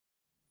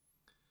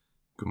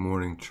Good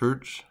morning,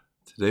 church.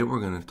 Today we're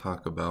going to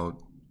talk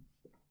about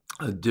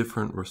a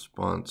different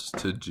response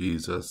to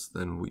Jesus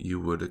than what you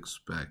would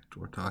expect.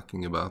 We're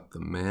talking about the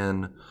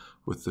man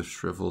with the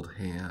shriveled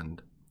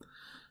hand.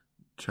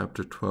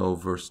 Chapter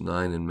 12, verse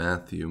 9 in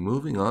Matthew.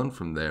 Moving on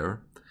from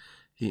there,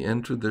 he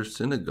entered their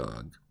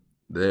synagogue.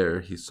 There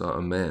he saw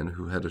a man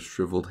who had a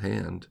shriveled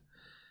hand.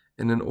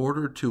 And in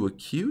order to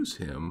accuse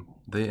him,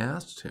 they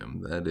asked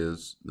him, that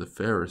is, the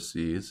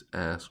Pharisees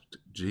asked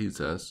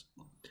Jesus,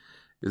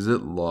 "Is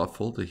it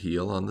lawful to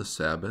heal on the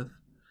Sabbath?"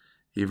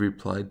 He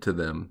replied to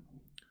them,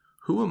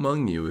 "Who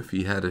among you, if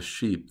he had a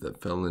sheep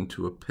that fell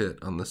into a pit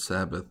on the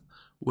Sabbath,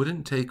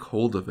 wouldn't take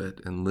hold of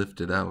it and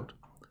lift it out?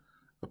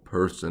 A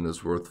person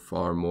is worth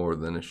far more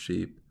than a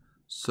sheep.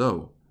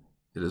 So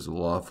it is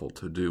lawful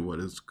to do what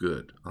is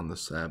good on the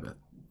Sabbath."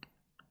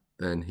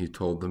 Then he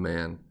told the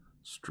man,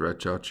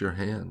 "Stretch out your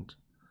hand."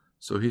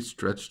 So he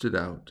stretched it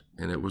out,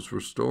 and it was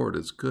restored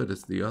as good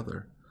as the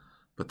other.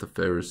 But the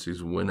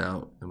Pharisees went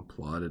out and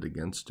plotted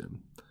against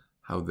him,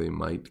 how they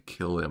might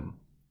kill him.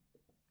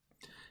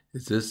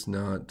 Is this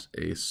not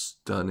a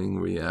stunning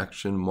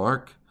reaction?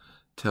 Mark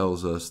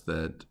tells us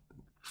that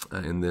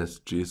in this,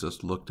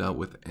 Jesus looked out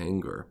with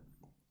anger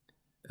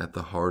at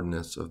the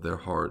hardness of their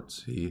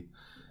hearts. He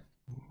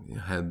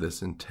had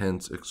this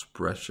intense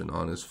expression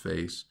on his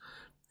face.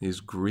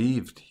 He's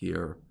grieved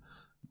here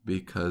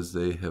because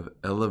they have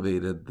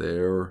elevated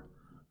their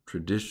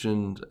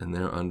traditions and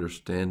their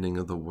understanding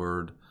of the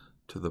word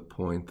to the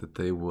point that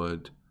they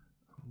would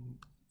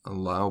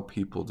allow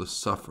people to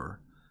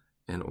suffer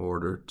in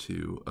order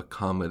to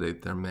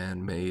accommodate their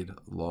man-made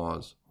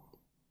laws.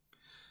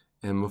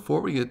 And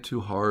before we get too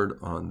hard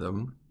on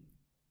them,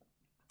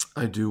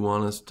 I do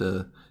want us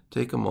to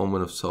take a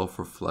moment of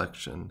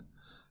self-reflection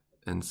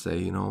and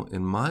say,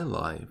 in my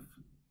life,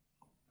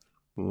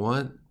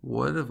 what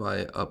have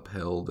I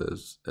upheld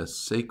as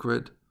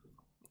sacred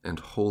and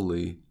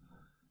holy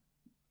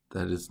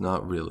that is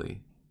not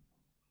really?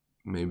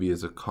 Maybe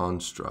as a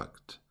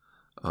construct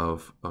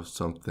of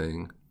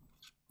something,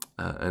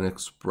 an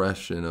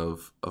expression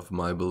of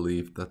my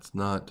belief that's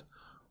not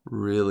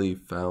really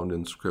found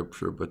in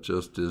Scripture, but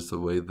just is the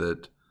way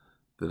that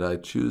I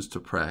choose to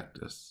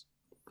practice.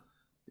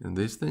 And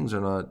these things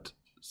are not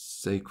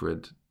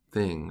sacred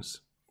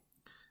things.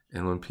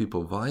 And when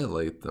people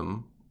violate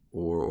them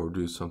or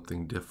do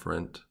something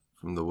different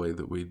from the way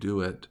that we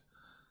do it,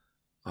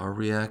 our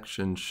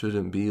reaction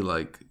shouldn't be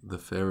like the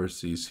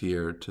Pharisees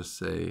here to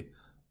say,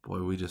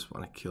 "Boy, we just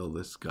want to kill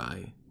this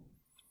guy."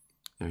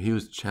 He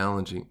was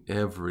challenging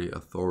every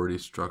authority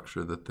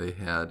structure that they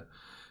had.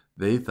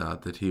 They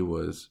thought that he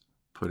was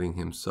putting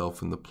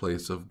himself in the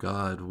place of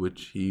God,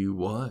 which he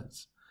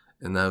was,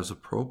 and that was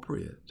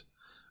appropriate.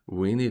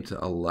 We need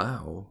to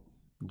allow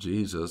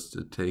Jesus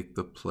to take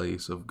the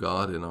place of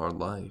God in our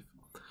life,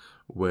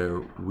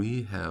 where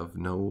we have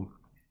no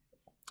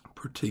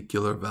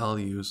particular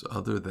values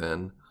other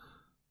than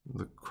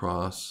the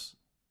cross,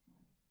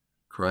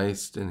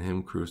 Christ and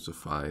him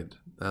crucified.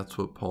 That's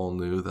what Paul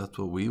knew. That's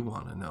what we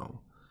want to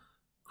know.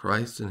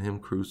 Christ and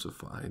him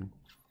crucified.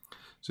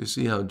 So you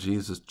see how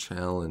Jesus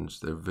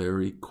challenged their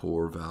very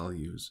core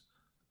values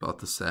about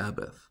the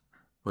Sabbath,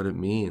 what it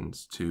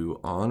means to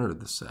honor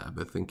the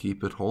Sabbath and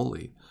keep it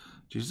holy.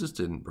 Jesus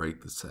didn't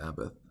break the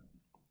Sabbath,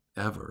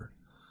 ever,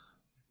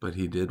 but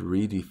he did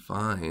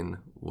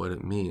redefine what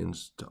it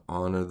means to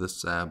honor the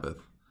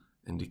Sabbath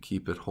and to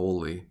keep it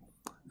holy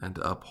and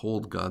to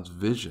uphold God's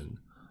vision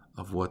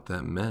of what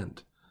that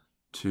meant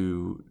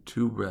to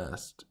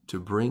rest, to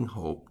bring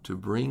hope, to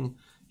bring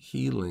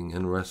healing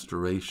and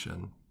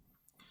restoration.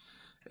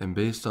 And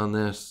based on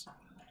this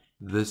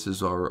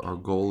is our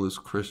goal as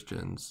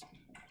Christians,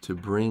 to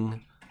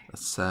bring a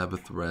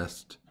Sabbath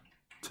rest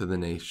to the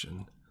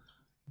nation.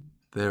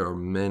 There are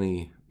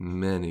many,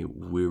 many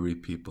weary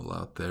people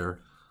out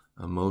there,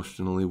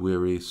 emotionally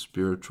weary,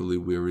 spiritually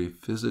weary,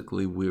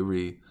 physically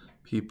weary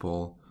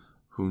people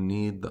who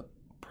need the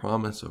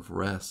promise of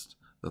rest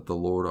that the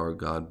Lord our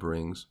God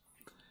brings.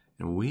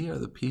 And we are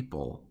the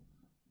people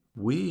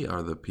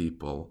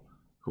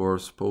who are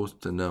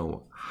supposed to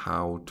know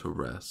how to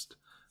rest,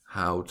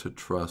 how to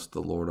trust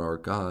the Lord our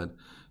God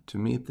to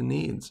meet the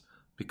needs.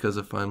 Because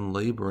if I'm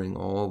laboring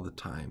all the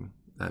time,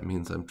 that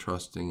means I'm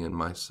trusting in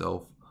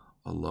myself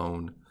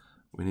alone.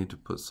 We need to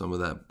put some of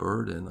that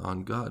burden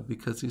on God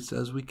because he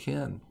says we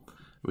can.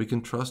 We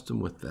can trust him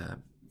with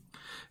that.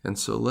 And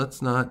so let's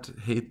not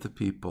hate the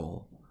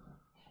people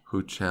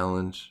who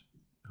challenge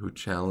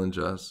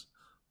us,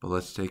 but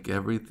let's take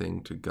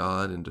everything to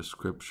God and to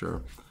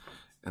Scripture,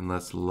 and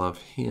let's love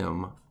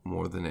him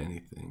more than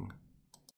anything.